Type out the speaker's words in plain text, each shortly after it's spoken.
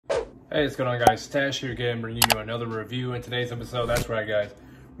Hey, what's going on, guys? Stash here again, bringing you another review in today's episode. That's right, guys.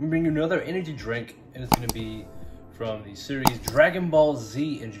 I'm bringing you another energy drink, and it's going to be from the series Dragonballz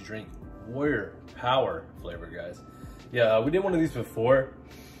energy drink, Warrior Power flavor, guys. Yeah, we did one of these before.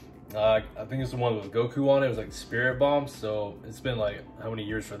 I think it's the one with Goku on it. It was like Spirit Bomb, so it's been like how many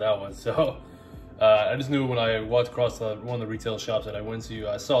years for that one. So I just knew when I walked across one of the retail shops that I went to,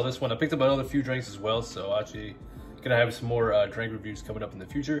 I saw this one. I picked up another few drinks as well, so actually gonna have some more drink reviews coming up in the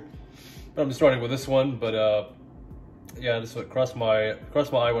future. But I'm just starting with this one. But yeah, this crossed my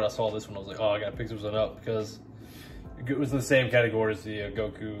eye when I saw this one. I was like, oh, I gotta pick this one up because it was in the same category as the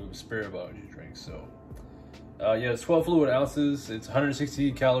Goku Spirit Bomb drink. So yeah, it's 12 fluid ounces. It's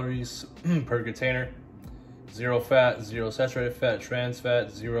 160 calories per container. 0 fat, 0 saturated fat, trans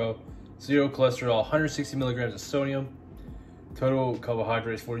fat, zero cholesterol, 160 milligrams of sodium. Total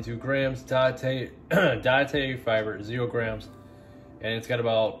carbohydrates 42 grams. Dietary fiber 0 grams. And it's got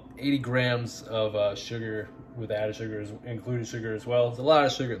about 80 grams of sugar with added sugar, included sugar as well. There's a lot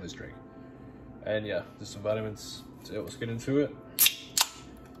of sugar in this drink. And yeah, just some vitamins. So let's get into it.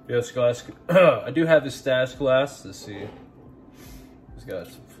 Yes, guys. I do have this stash glass. Let's see. It's got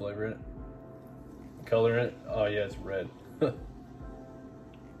some flavor in it. Color in it. Oh yeah, it's red. It's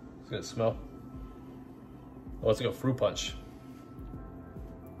got a smell. Oh, it's like a fruit punch.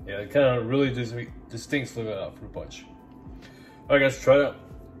 Yeah, it kind of really distinct flavor of fruit punch. All right, guys, try it out.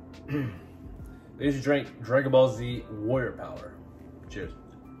 There's your drink, Dragonballz Warrior Power. Cheers.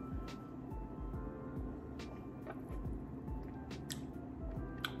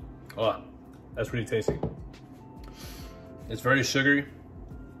 Oh, that's really tasty. It's very sugary.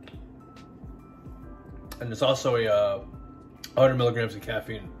 And there's also a 100 milligrams of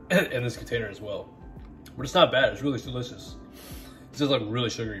caffeine in this container as well. But it's not bad, it's really delicious. It's just like really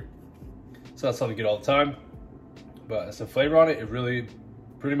sugary. It's not something you get all the time, but it's a flavor on it. It really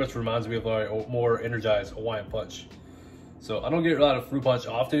pretty much reminds me of like a more energized Hawaiian punch. So I don't get a lot of fruit punch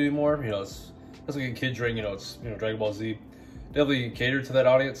often anymore. You know, it's like a kid drink. You know, it's Dragonballz. Definitely catered to that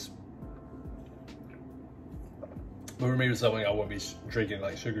audience. But for me, it's something I wouldn't be drinking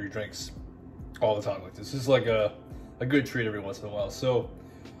like sugary drinks all the time like this. This is like a good treat every once in a while. So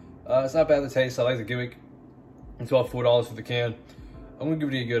it's not bad to taste. I like the gimmick. It's about $4 for the can. I'm gonna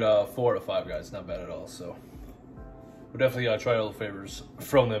give it a good 4 out of 5, guys. Not bad at all. So we'll definitely try all the flavors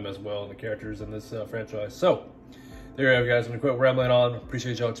from them as well, and the characters in this franchise. So there you have it, guys. I'm gonna quit rambling on.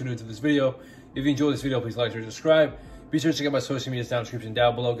 Appreciate y'all tuning into this video. If you enjoyed this video, please like, share, subscribe. Be sure to check out my social media down in the description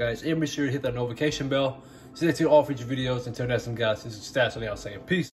down below, guys. And be sure to hit that notification bell. Stay tuned all future videos. Until next time, guys, this is Stats on the out saying peace.